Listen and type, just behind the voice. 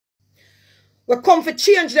We come to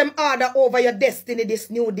change them order over your destiny this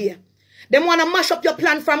new day. Them want to mash up your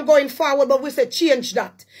plan from going forward, but we say change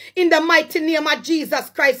that. In the mighty name of Jesus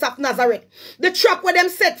Christ of Nazareth. The trap where them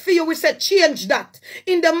set for you, we say change that.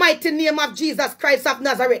 In the mighty name of Jesus Christ of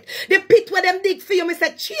Nazareth. The pit where them dig for you, we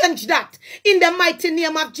say change that. In the mighty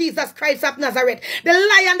name of Jesus Christ of Nazareth. The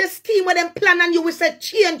lie and the scheme where them plan on you, we say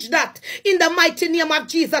change that. In the mighty name of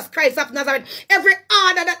Jesus Christ of Nazareth. Every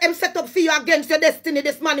order that them set up for you against your destiny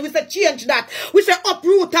this morning, we say change that. We say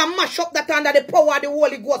uproot and mash up that under the power of the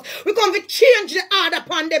Holy Ghost. We come to change the order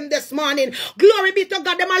upon them this morning. Glory be to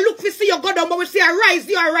God. Them a look for see you go down, but we say arise,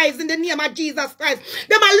 you arise in the name of Jesus Christ.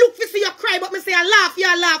 Them a look for see you cry, but we say laugh,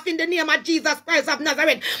 you laugh in the name of Jesus Christ of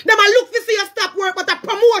Nazareth. Them a look for see you stop work, but a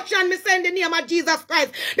promotion, me say in the name of Jesus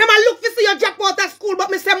Christ. Them a look for see you drop out of school,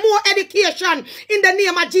 but me say more education in the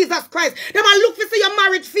name of Jesus Christ. Them a look for see your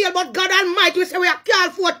marriage fail, but God Almighty, we say we are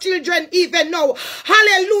called for children even now.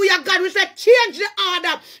 Hallelujah, God. We say change the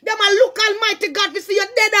order. Them a look, Almighty God, we see you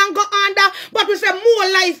dead and go under, but we say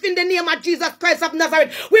more life in the name of Jesus Christ of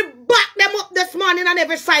Nazareth. We back them up this morning on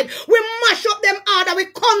every side. We mash up them order. We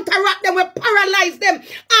counteract them. We paralyze them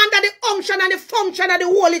under the unction and the function of the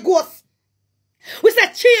Holy Ghost. We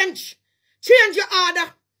say change. Change your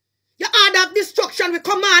order. Your order of destruction, we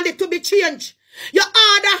command it to be changed. Your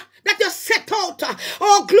order that you set out,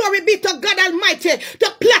 oh glory be to God Almighty,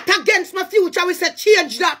 to plot against my future, we say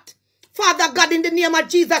change that. Father God, in the name of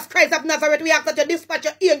Jesus Christ of Nazareth, we ask that you dispatch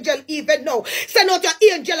your angel even now. Send out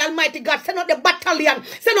your angel, Almighty God. Send out the battalion.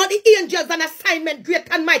 Send out the angels on assignment, great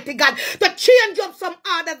and mighty God, to change up some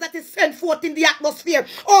orders that is sent forth in the atmosphere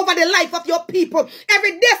over the life of your people.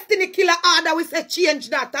 Every destiny killer order, we say change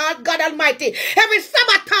that. Oh, God Almighty. Every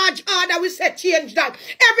sabotage order, we say change that.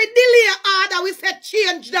 Every delay order, we say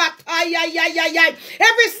change that. Ay, ay, ay, ay, ay.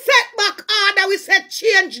 Every setback order, we say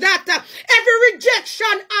change that. Every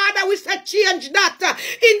rejection order, we say change that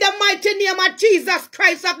in the mighty name of Jesus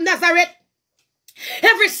Christ of Nazareth.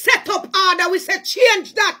 Every setup order, we say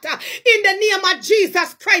change that in the name of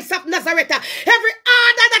Jesus Christ of Nazareth. Every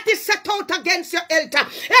order that is set out against your health, every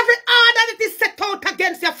order that is set out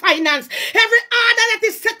against your finance, every order that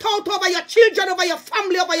is set out over your children, over your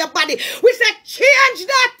family, over your body, we say change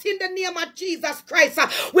that in the name of Jesus Christ.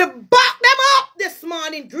 We back them up this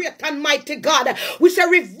morning, great and mighty God. We say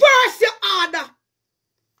reverse your order.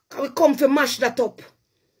 We come to mash that up.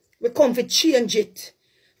 We come to change it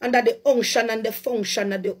under the unction and the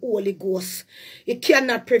function of the Holy Ghost. It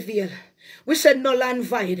cannot prevail. We said null and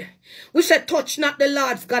void. We said touch not the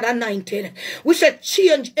Lord's God anointed. We said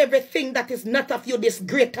change everything that is not of you this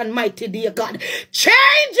great and mighty dear God. Change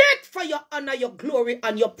it for your honor, your glory,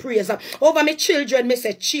 and your praise. Over my children, me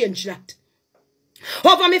say change that.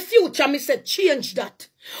 Over my future, me say change that.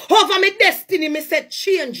 Over my destiny, me said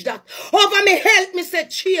change that. Over my health, me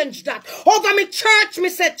said change that. Over my church, me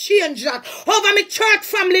said change that. Over my church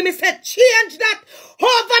family, me said change that.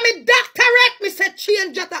 Over my doctorate, me said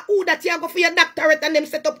change that. Who that you go for your doctorate and them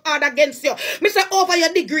set up order against you. Me say over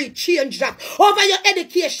your degree, change that. Over your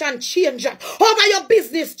education, change that. Over your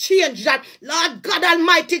business, change that. Lord God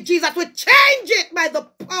Almighty Jesus, we change it by the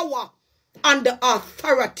power and the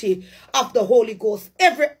authority of the Holy Ghost.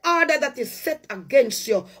 Every order that is set against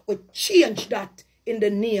you, we change that in the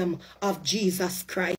name of Jesus Christ.